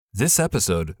This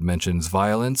episode mentions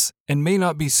violence and may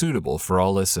not be suitable for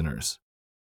all listeners.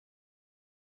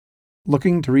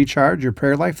 Looking to recharge your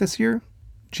prayer life this year?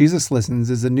 Jesus Listens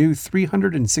is a new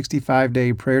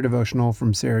 365-day prayer devotional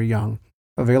from Sarah Young,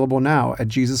 available now at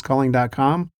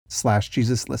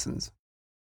jesuscalling.com/jesuslistens.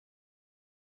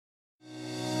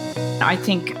 I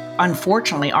think,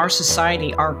 unfortunately, our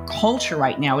society, our culture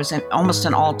right now is at almost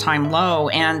an all-time low,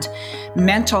 and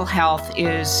mental health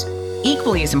is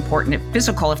equally as important as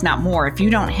physical, if not more. If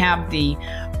you don't have the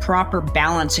proper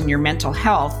balance in your mental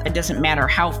health, it doesn't matter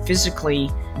how physically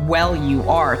well you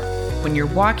are. When you're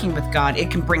walking with God,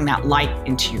 it can bring that light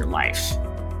into your life.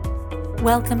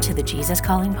 Welcome to the Jesus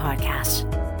Calling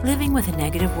podcast. Living with a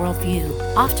negative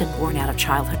worldview, often born out of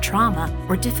childhood trauma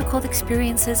or difficult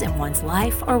experiences in one's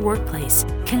life or workplace,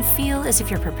 can feel as if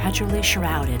you're perpetually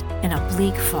shrouded in a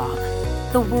bleak fog.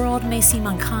 The world may seem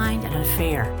unkind and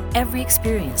unfair, every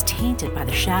experience tainted by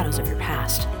the shadows of your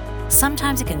past.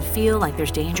 Sometimes it can feel like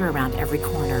there's danger around every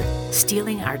corner,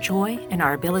 stealing our joy and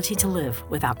our ability to live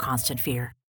without constant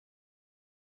fear.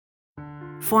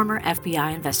 Former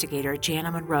FBI investigator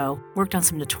Jana Monroe worked on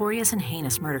some notorious and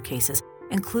heinous murder cases,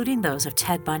 including those of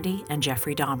Ted Bundy and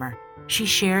Jeffrey Dahmer. She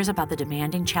shares about the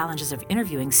demanding challenges of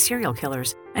interviewing serial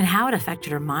killers and how it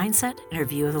affected her mindset and her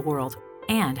view of the world,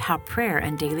 and how prayer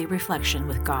and daily reflection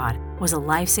with God was a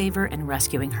lifesaver in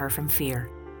rescuing her from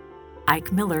fear.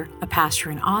 Ike Miller, a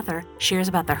pastor and author, shares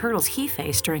about the hurdles he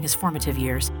faced during his formative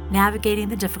years, navigating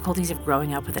the difficulties of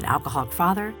growing up with an alcoholic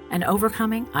father and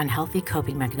overcoming unhealthy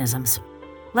coping mechanisms.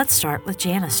 Let's start with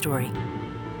Jana's story.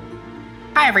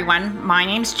 Hi, everyone. My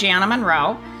name's Jana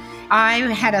Monroe. I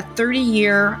had a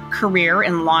 30-year career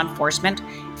in law enforcement,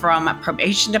 from a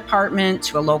probation department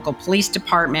to a local police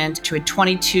department to a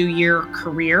 22-year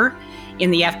career in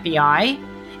the FBI.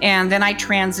 And then I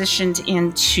transitioned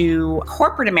into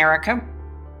corporate America.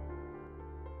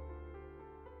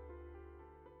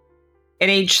 At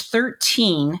age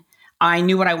 13, I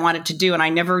knew what I wanted to do, and I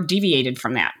never deviated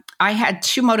from that. I had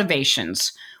two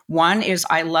motivations. One is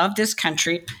I love this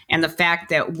country and the fact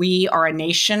that we are a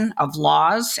nation of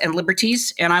laws and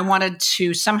liberties, and I wanted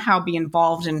to somehow be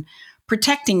involved in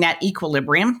protecting that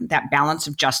equilibrium, that balance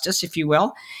of justice, if you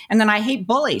will. And then I hate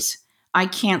bullies. I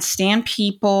can't stand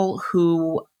people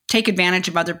who take advantage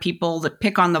of other people, that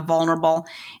pick on the vulnerable.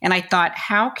 And I thought,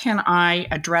 how can I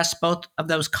address both of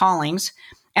those callings?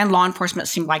 And law enforcement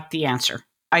seemed like the answer.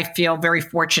 I feel very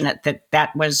fortunate that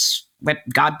that was what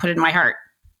God put in my heart.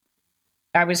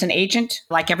 I was an agent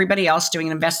like everybody else doing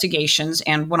investigations.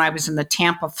 And when I was in the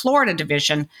Tampa, Florida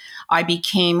division, I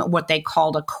became what they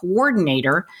called a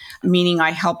coordinator, meaning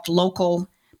I helped local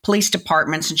police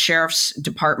departments and sheriff's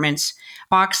departments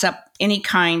box up any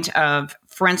kind of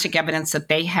forensic evidence that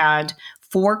they had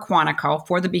for Quantico,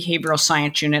 for the behavioral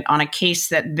science unit, on a case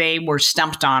that they were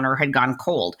stumped on or had gone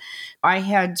cold. I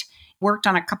had worked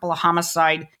on a couple of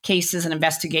homicide cases and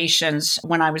investigations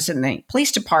when I was in the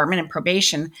police department and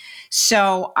probation.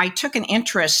 So I took an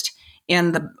interest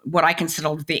in what I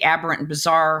considered the aberrant and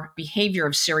bizarre behavior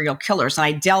of serial killers. And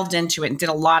I delved into it and did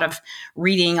a lot of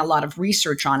reading, a lot of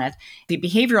research on it. The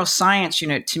behavioral science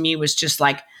unit to me was just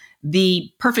like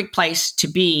the perfect place to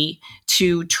be,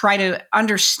 to try to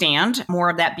understand more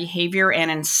of that behavior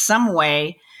and in some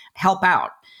way help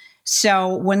out.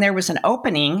 So when there was an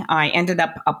opening, I ended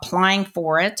up applying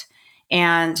for it.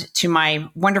 And to my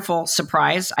wonderful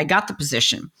surprise, I got the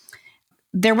position.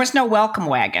 There was no welcome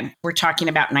wagon. We're talking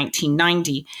about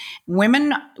 1990.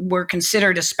 Women were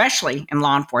considered, especially in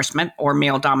law enforcement or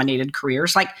male-dominated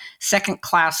careers, like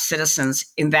second-class citizens,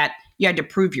 in that you had to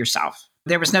prove yourself.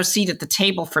 There was no seat at the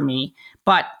table for me,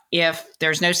 but if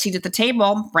there's no seat at the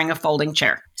table, bring a folding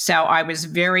chair. So I was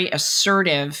very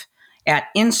assertive at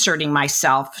inserting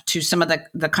myself to some of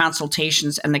the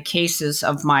consultations and the cases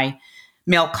of my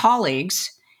male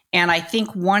colleagues. And I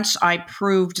think once I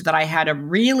proved that I had a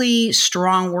really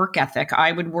strong work ethic,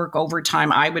 I would work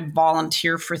overtime, I would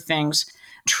volunteer for things,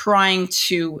 trying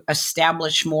to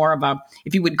establish more of a,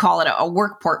 if you would call it a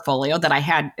work portfolio, that I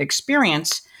had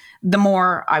experience, the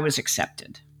more I was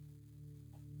accepted.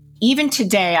 Even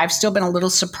today, I've still been a little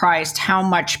surprised how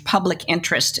much public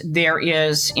interest there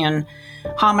is in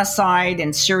homicide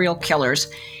and serial killers.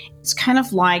 It's kind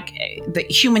of like the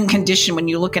human condition when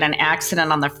you look at an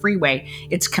accident on the freeway.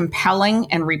 It's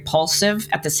compelling and repulsive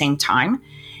at the same time.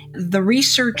 The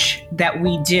research that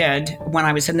we did when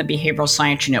I was in the behavioral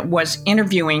science unit was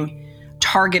interviewing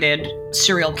targeted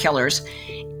serial killers.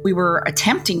 We were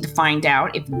attempting to find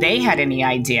out if they had any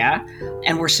idea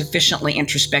and were sufficiently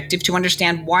introspective to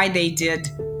understand why they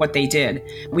did what they did.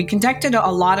 We conducted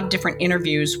a lot of different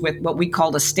interviews with what we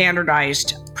called a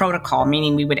standardized protocol,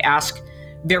 meaning we would ask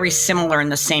very similar in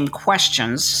the same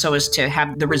questions so as to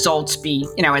have the results be,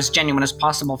 as genuine as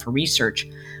possible for research.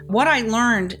 What I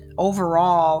learned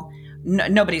overall,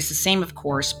 nobody's the same, of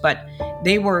course, but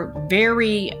they were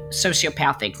very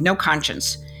sociopathic, no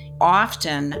conscience.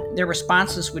 Often their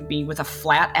responses would be with a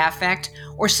flat affect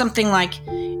or something like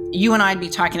you and I'd be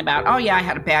talking about, oh yeah, I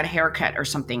had a bad haircut or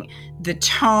something. The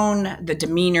tone, the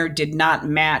demeanor did not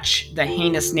match the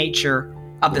heinous nature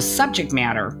of the subject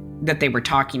matter that they were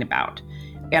talking about.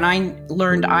 And I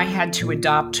learned I had to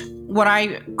adopt what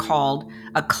I called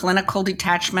a clinical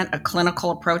detachment, a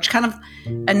clinical approach, kind of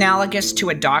analogous to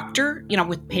a doctor,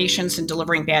 with patients and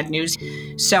delivering bad news.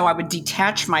 So I would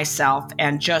detach myself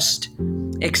and just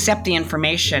accept the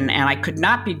information, and I could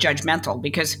not be judgmental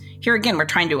because here again, we're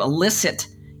trying to elicit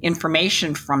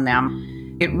information from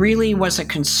them. It really was a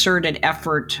concerted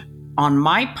effort on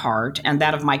my part and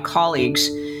that of my colleagues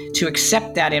to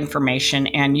accept that information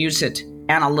and use it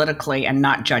analytically and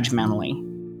not judgmentally.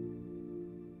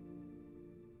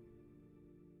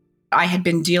 I had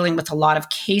been dealing with a lot of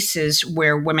cases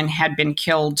where women had been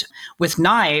killed with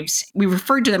knives. We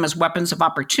referred to them as weapons of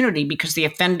opportunity because the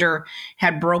offender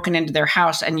had broken into their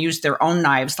house and used their own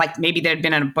knives, like maybe they'd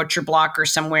been in a butcher block or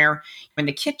somewhere in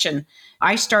the kitchen.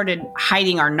 I started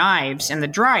hiding our knives in the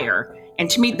dryer. And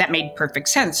to me, that made perfect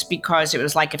sense because it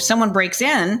was like if someone breaks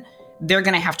in, they're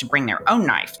going to have to bring their own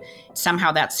knife.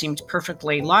 Somehow that seemed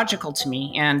perfectly logical to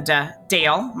me. And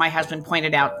Dale, my husband,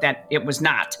 pointed out that it was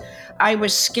not. I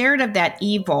was scared of that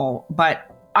evil,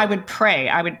 but I would pray.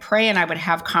 And I would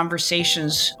have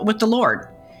conversations with the Lord.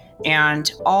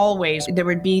 And always there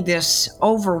would be this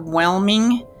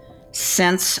overwhelming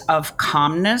sense of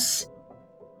calmness.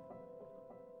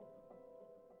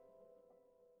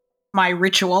 My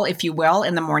ritual, if you will,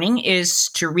 in the morning is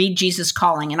to read Jesus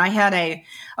Calling. And I had a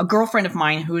girlfriend of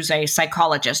mine who's a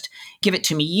psychologist give it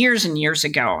to me years and years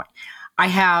ago. I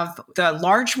have the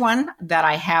large one that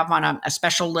I have on a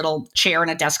special little chair and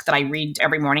a desk that I read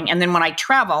every morning. And then when I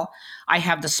travel, I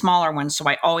have the smaller one, so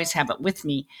I always have it with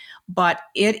me. But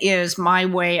it is my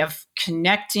way of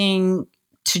connecting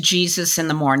to Jesus in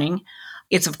the morning.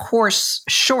 It's, of course,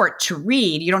 short to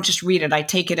read. You don't just read it. I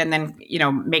take it and then,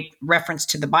 make reference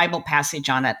to the Bible passage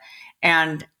on it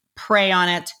and pray on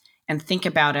it and think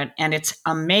about it. And it's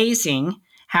amazing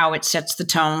how it sets the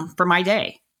tone for my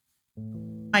day.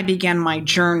 I began my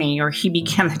journey, or he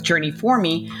began the journey for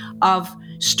me, of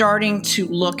starting to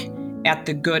look at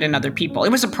the good in other people. It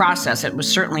was a process. It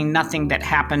was certainly nothing that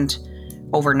happened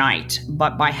overnight.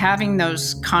 But by having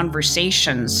those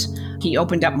conversations, he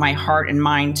opened up my heart and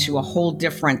mind to a whole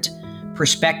different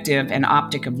perspective and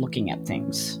optic of looking at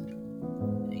things.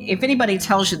 If anybody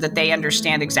tells you that they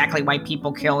understand exactly why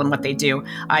people kill and what they do,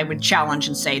 I would challenge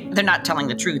and say they're not telling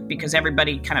the truth because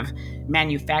everybody kind of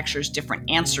manufactures different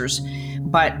answers.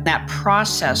 But that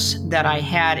process that I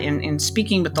had in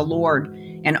speaking with the Lord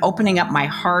and opening up my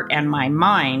heart and my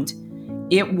mind,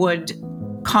 it would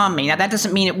calm me. Now, that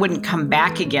doesn't mean it wouldn't come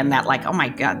back again, that like, oh my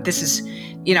God, this is,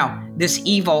 this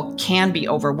evil can be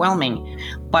overwhelming.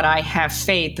 But I have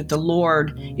faith that the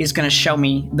Lord is going to show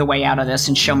me the way out of this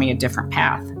and show me a different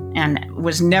path, and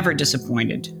was never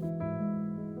disappointed.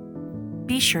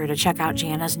 Be sure to check out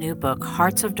Jana's new book,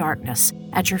 Hearts of Darkness,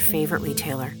 at your favorite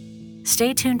retailer.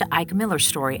 Stay tuned to Ike Miller's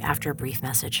story after a brief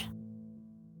message.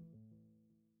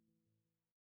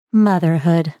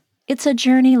 Motherhood. It's a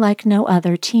journey like no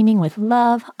other, teeming with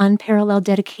love, unparalleled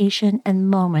dedication, and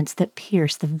moments that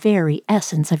pierce the very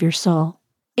essence of your soul.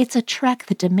 It's a trek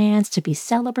that demands to be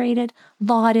celebrated,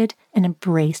 lauded, and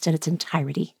embraced in its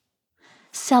entirety.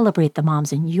 Celebrate the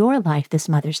moms in your life this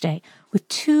Mother's Day with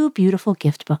 2 beautiful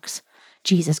gift books,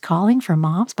 Jesus Calling for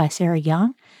Moms by Sarah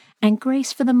Young and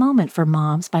Grace for the Moment for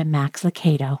Moms by Max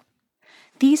Lucado.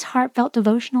 These heartfelt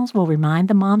devotionals will remind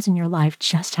the moms in your life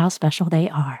just how special they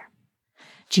are.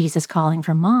 Jesus Calling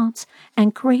for Moms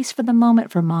and Grace for the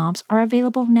Moment for Moms are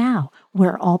available now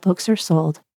where all books are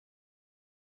sold.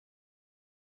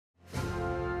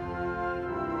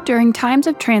 During times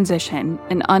of transition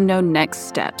and unknown next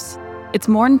steps, it's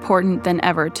more important than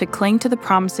ever to cling to the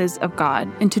promises of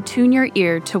God and to tune your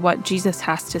ear to what Jesus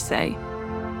has to say.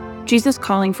 Jesus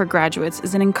Calling for Graduates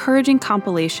is an encouraging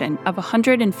compilation of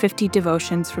 150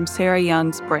 devotions from Sarah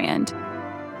Young's brand.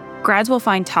 Grads will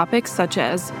find topics such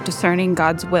as discerning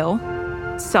God's will,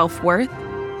 self-worth,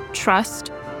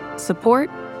 trust, support,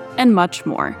 and much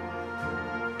more.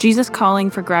 Jesus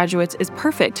Calling for Graduates is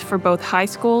perfect for both high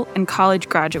school and college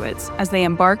graduates as they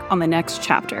embark on the next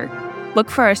chapter.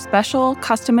 Look for a special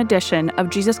custom edition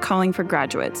of Jesus Calling for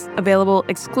Graduates, available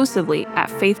exclusively at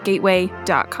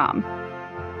faithgateway.com.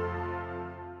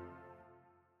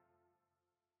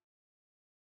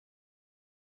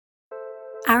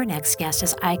 Our next guest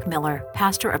is Ike Miller,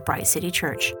 pastor of Bright City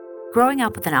Church. Growing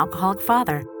up with an alcoholic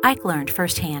father, Ike learned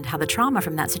firsthand how the trauma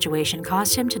from that situation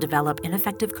caused him to develop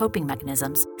ineffective coping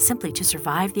mechanisms simply to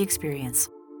survive the experience.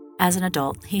 As an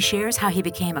adult, he shares how he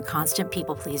became a constant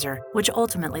people pleaser, which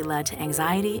ultimately led to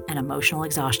anxiety and emotional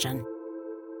exhaustion.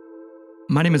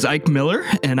 My name is Ike Miller,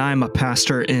 and I'm a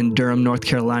pastor in Durham, North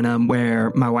Carolina,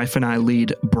 where my wife and I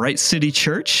lead Bright City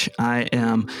Church. I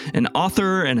am an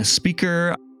author and a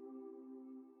speaker.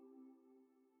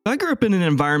 I grew up in an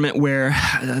environment where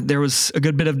there was a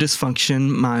good bit of dysfunction.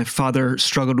 My father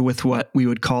struggled with what we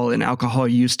would call an alcohol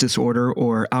use disorder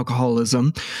or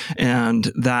alcoholism,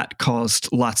 and that caused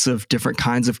lots of different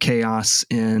kinds of chaos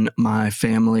in my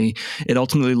family. It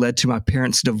ultimately led to my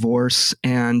parents' divorce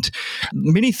and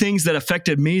many things that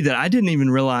affected me that I didn't even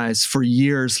realize for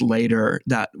years later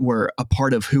that were a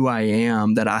part of who I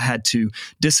am, that I had to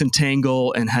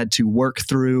disentangle and had to work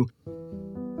through.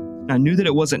 I knew that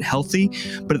it wasn't healthy,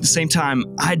 but at the same time,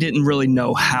 I didn't really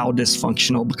know how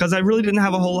dysfunctional because I really didn't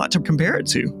have a whole lot to compare it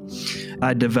to.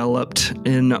 I developed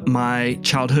in my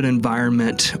childhood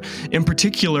environment, in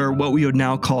particular, what we would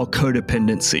now call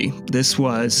codependency. This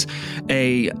was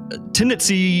a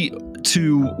tendency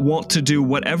to want to do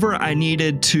whatever I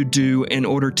needed to do in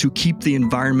order to keep the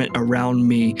environment around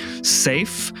me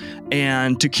safe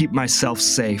and to keep myself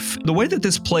safe. The way that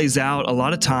this plays out a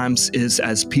lot of times is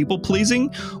as people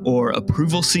pleasing or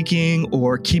approval seeking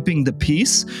or keeping the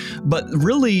peace. But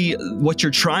really what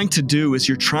you're trying to do is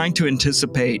you're trying to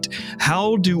anticipate,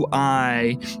 how do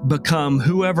I become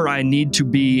whoever I need to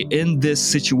be in this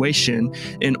situation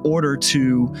in order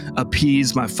to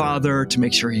appease my father, to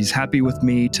make sure he's happy with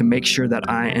me, to make sure that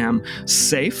I am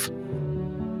safe.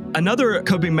 Another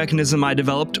coping mechanism I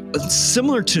developed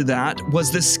similar to that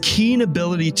was this keen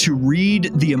ability to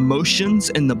read the emotions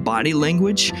and the body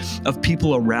language of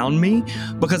people around me,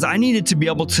 because I needed to be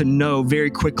able to know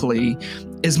very quickly,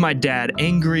 is my dad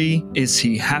angry? Is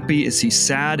he happy? Is he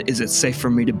sad? Is it safe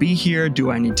for me to be here? Do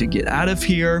I need to get out of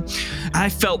here? I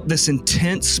felt this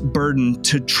intense burden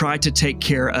to try to take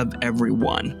care of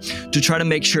everyone, to try to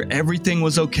make sure everything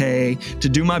was okay, to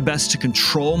do my best to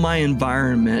control my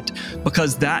environment,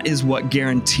 because that is what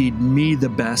guaranteed me the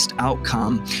best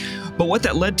outcome. But what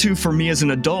that led to for me as an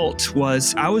adult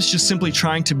was I was just simply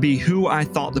trying to be who I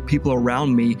thought the people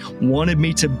around me wanted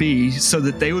me to be so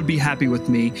that they would be happy with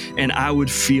me and I would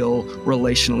feel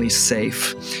relationally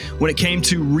safe. When it came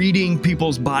to reading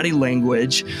people's body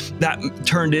language, that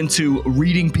turned into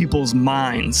reading people's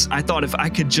minds. I thought if I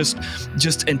could just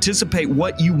anticipate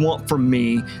what you want from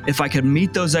me, if I could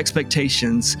meet those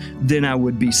expectations, then I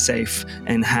would be safe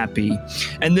and happy.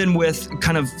 And then with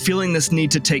kind of feeling this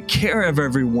need to take care of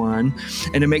everyone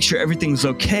and to make sure everything's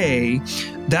okay,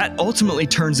 that ultimately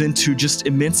turns into just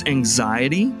immense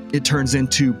anxiety. It turns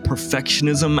into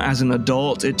perfectionism as an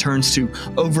adult. It turns to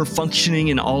over-functioning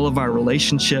in all of our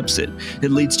relationships. It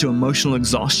leads to emotional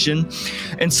exhaustion.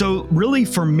 And so really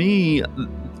for me,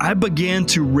 I began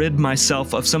to rid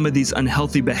myself of some of these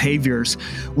unhealthy behaviors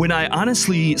when I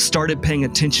honestly started paying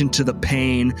attention to the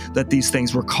pain that these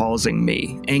things were causing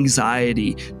me.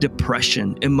 Anxiety,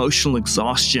 depression, emotional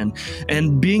exhaustion,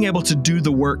 and being able to do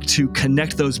the work to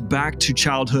connect those back to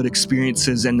childhood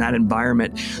experiences in that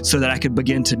environment so that I could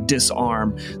begin to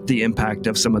disarm the impact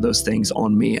of some of those things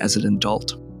on me as an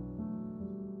adult.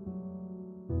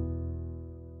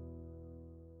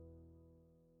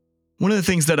 One of the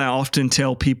things that I often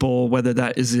tell people, whether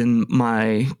that is in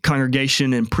my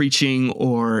congregation and preaching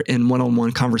or in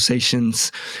one-on-one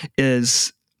conversations,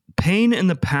 is pain in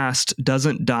the past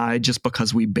doesn't die just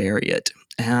because we bury it.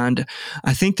 And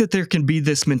I think that there can be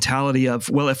this mentality of,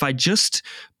 well, if I just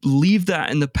leave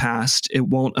that in the past, it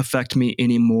won't affect me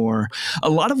anymore. A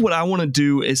lot of what I want to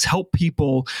do is help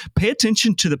people pay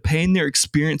attention to the pain they're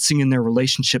experiencing in their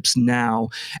relationships now,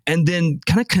 and then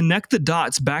kind of connect the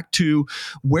dots back to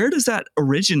where does that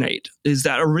originate? Does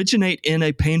that originate in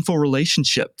a painful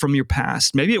relationship from your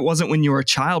past? Maybe it wasn't when you were a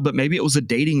child, but maybe it was a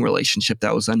dating relationship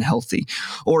that was unhealthy,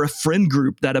 or a friend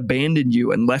group that abandoned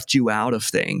you and left you out of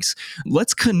things.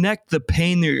 Let's connect the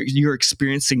pain that you're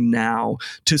experiencing now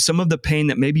to some of the pain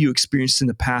that maybe you experienced in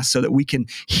the past so that we can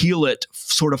heal it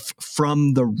sort of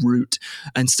from the root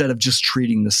instead of just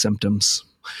treating the symptoms.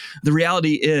 The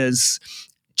reality is,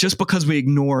 just because we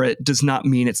ignore it does not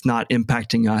mean it's not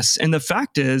impacting us. And the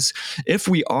fact is, if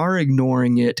we are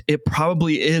ignoring it, it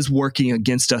probably is working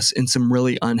against us in some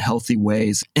really unhealthy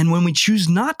ways. And when we choose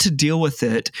not to deal with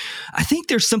it, I think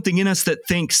there's something in us that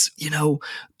thinks,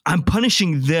 I'm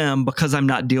punishing them because I'm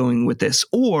not dealing with this.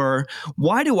 Or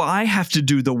why do I have to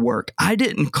do the work? I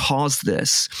didn't cause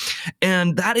this.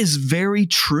 And that is very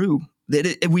true.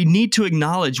 We need to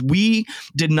acknowledge we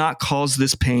did not cause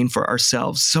this pain for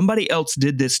ourselves. Somebody else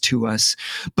did this to us.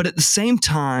 But at the same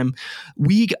time,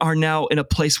 we are now in a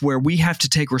place where we have to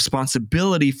take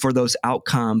responsibility for those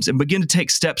outcomes and begin to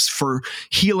take steps for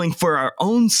healing for our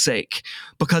own sake,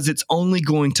 because it's only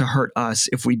going to hurt us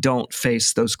if we don't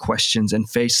face those questions and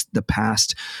face the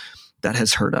past that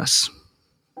has hurt us.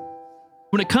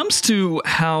 When it comes to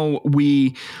how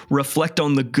we reflect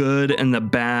on the good and the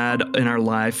bad in our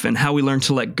life and how we learn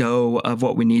to let go of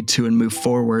what we need to and move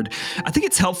forward, I think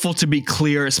it's helpful to be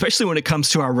clear, especially when it comes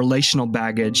to our relational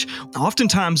baggage.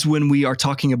 Oftentimes when we are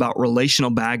talking about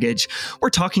relational baggage, we're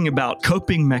talking about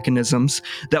coping mechanisms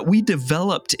that we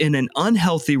developed in an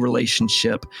unhealthy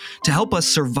relationship to help us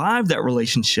survive that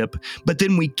relationship, but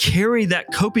then we carry that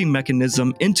coping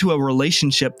mechanism into a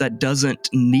relationship that doesn't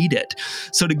need it.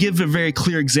 So to give a very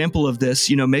clear example of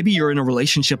this, maybe you're in a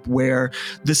relationship where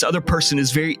this other person is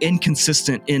very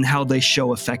inconsistent in how they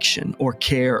show affection or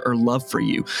care or love for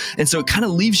you. And so it kind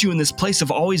of leaves you in this place of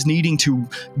always needing to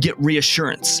get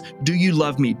reassurance. Do you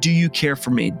love me? Do you care for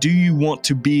me? Do you want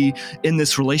to be in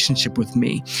this relationship with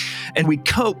me? And we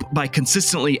cope by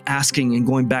consistently asking and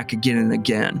going back again and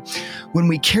again. When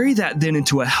we carry that then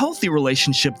into a healthy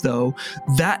relationship, though,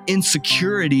 that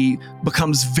insecurity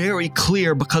becomes very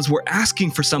clear because we're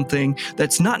asking for something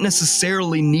that's not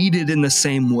necessarily needed in the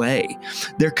same way.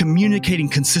 They're communicating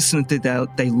consistently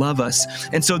that they love us.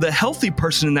 And so the healthy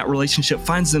person in that relationship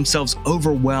finds themselves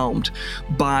overwhelmed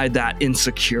by that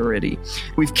insecurity.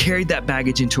 We've carried that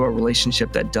baggage into a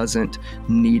relationship that doesn't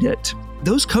need it.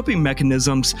 Those coping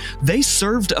mechanisms, they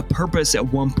served a purpose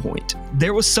at one point.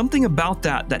 There was something about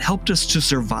that helped us to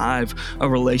survive a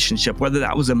relationship, whether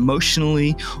that was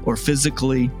emotionally or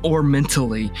physically or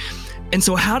mentally. And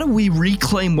so how do we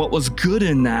reclaim what was good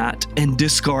in that and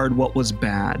discard what was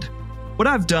bad? What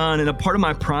I've done, and a part of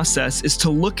my process, is to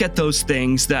look at those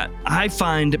things that I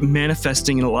find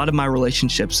manifesting in a lot of my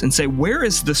relationships and say, where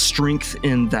is the strength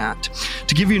in that?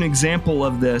 To give you an example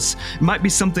of this, it might be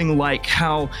something like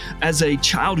how, as a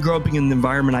child growing up in the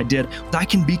environment I did, I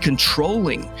can be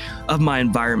controlling of my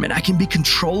environment. I can be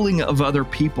controlling of other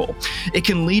people. It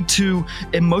can lead to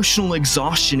emotional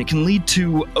exhaustion. It can lead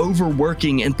to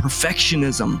overworking and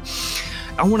perfectionism.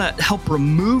 I want to help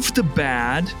remove the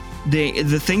bad,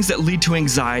 the things that lead to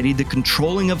anxiety, the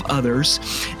controlling of others.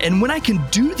 And when I can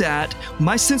do that,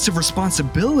 my sense of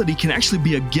responsibility can actually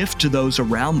be a gift to those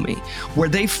around me, where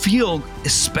they feel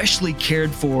especially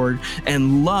cared for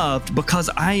and loved because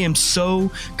I am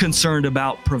so concerned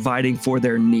about providing for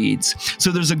their needs.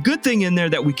 So there's a good thing in there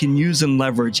that we can use and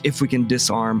leverage if we can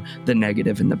disarm the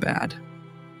negative and the bad.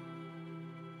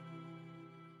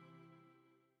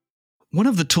 One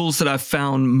of the tools that I've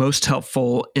found most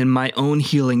helpful in my own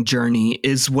healing journey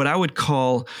is what I would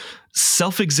call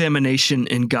self-examination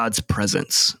in God's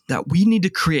presence, that we need to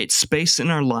create space in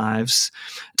our lives,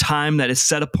 time that is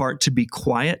set apart to be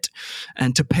quiet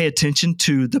and to pay attention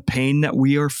to the pain that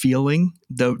we are feeling,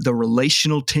 the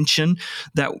relational tension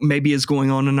that maybe is going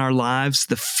on in our lives,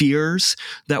 the fears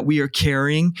that we are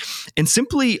carrying, and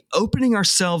simply opening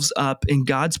ourselves up in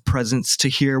God's presence to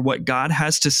hear what God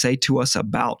has to say to us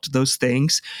about those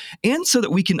things, and so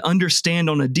that we can understand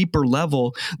on a deeper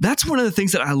level. That's one of the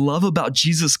things that I love about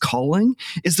Jesus' calling,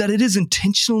 is that it is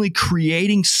intentionally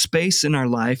creating space in our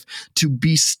life to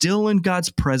be still in God's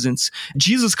presence.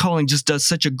 Jesus' calling just does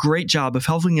such a great job of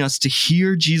helping us to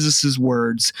hear Jesus'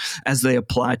 words as they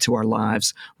apply to our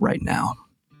lives right now.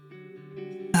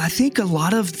 I think a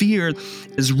lot of fear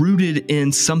is rooted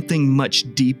in something much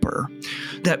deeper,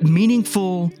 that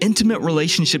meaningful, intimate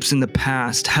relationships in the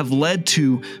past have led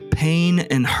to pain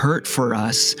and hurt for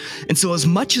us. And so as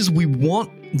much as we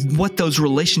want what those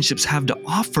relationships have to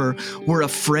offer, we're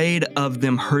afraid of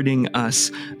them hurting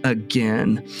us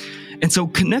again. And so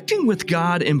connecting with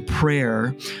God in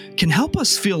prayer can help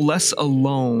us feel less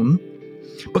alone,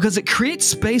 because it creates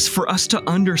space for us to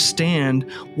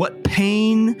understand what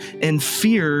pain and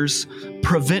fears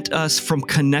prevent us from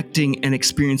connecting and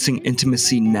experiencing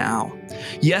intimacy now.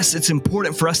 Yes, it's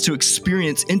important for us to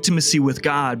experience intimacy with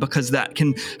God because that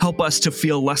can help us to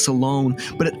feel less alone,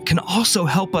 but it can also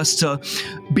help us to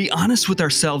be honest with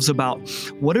ourselves about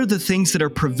what are the things that are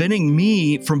preventing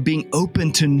me from being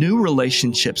open to new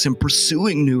relationships and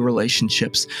pursuing new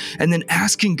relationships, and then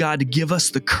asking God to give us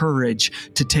the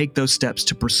courage to take those steps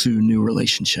to pursue new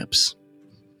relationships.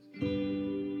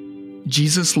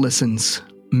 Jesus listens,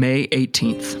 May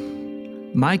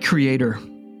 18th. My Creator,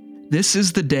 this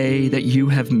is the day that you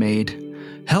have made.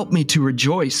 Help me to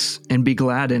rejoice and be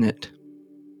glad in it.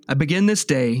 I begin this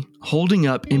day holding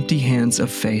up empty hands of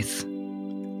faith,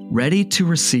 ready to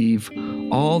receive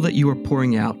all that you are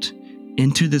pouring out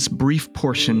into this brief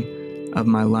portion of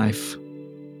my life.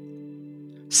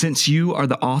 Since you are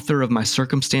the author of my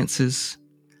circumstances,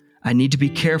 I need to be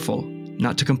careful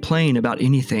not to complain about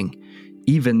anything,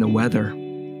 even the weather.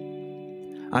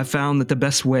 I've found that the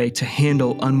best way to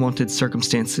handle unwanted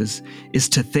circumstances is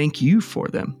to thank you for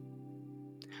them.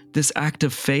 This act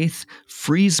of faith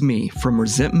frees me from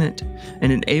resentment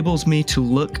and enables me to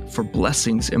look for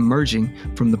blessings emerging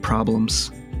from the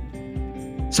problems.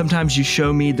 Sometimes you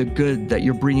show me the good that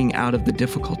you're bringing out of the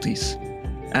difficulties.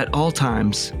 At all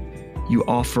times, you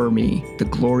offer me the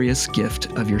glorious gift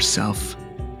of yourself.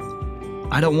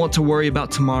 I don't want to worry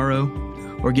about tomorrow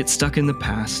or get stuck in the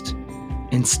past.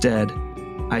 Instead,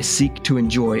 I seek to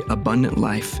enjoy abundant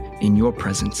life in your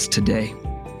presence today.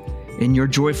 In your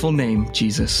joyful name,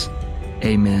 Jesus,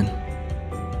 amen.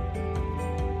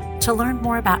 To learn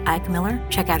more about Ike Miller,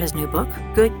 check out his new book,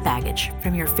 Good Baggage,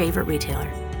 from your favorite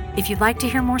retailer. If you'd like to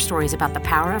hear more stories about the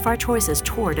power of our choices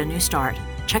toward a new start,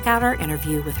 check out our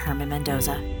interview with Herman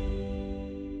Mendoza.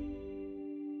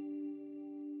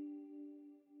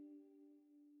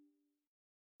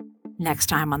 Next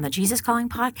time on the Jesus Calling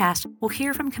podcast, we'll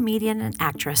hear from comedian and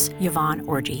actress Yvonne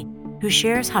Orji, who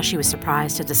shares how she was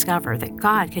surprised to discover that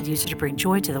God could use her to bring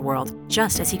joy to the world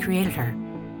just as he created her.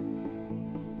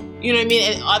 You know what I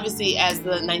mean? And obviously, as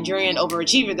the Nigerian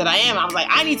overachiever that I am, I was like,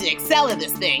 I need to excel at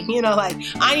this thing. You know, like,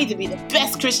 I need to be the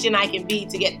best Christian I can be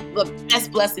to get the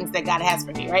best blessings that God has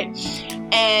for me, right?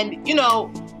 And, you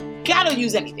know, God will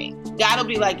use anything. God will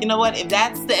be like, you know what? If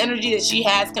that's the energy that she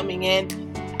has coming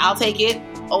in, I'll take it.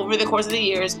 Over the course of the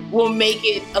years, we'll make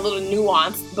it a little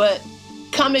nuanced, but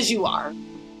come as you are.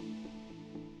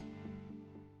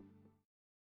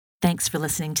 Thanks for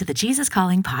listening to the Jesus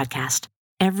Calling podcast.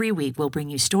 Every week, we'll bring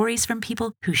you stories from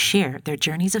people who share their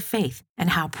journeys of faith and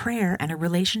how prayer and a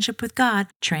relationship with God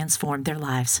transformed their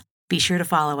lives. Be sure to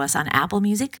follow us on Apple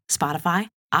Music, Spotify,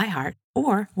 iHeart,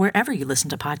 or wherever you listen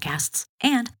to podcasts.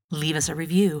 And leave us a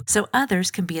review so others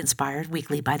can be inspired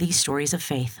weekly by these stories of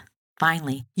faith.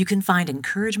 Finally, you can find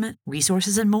encouragement,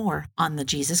 resources, and more on the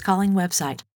Jesus Calling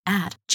website at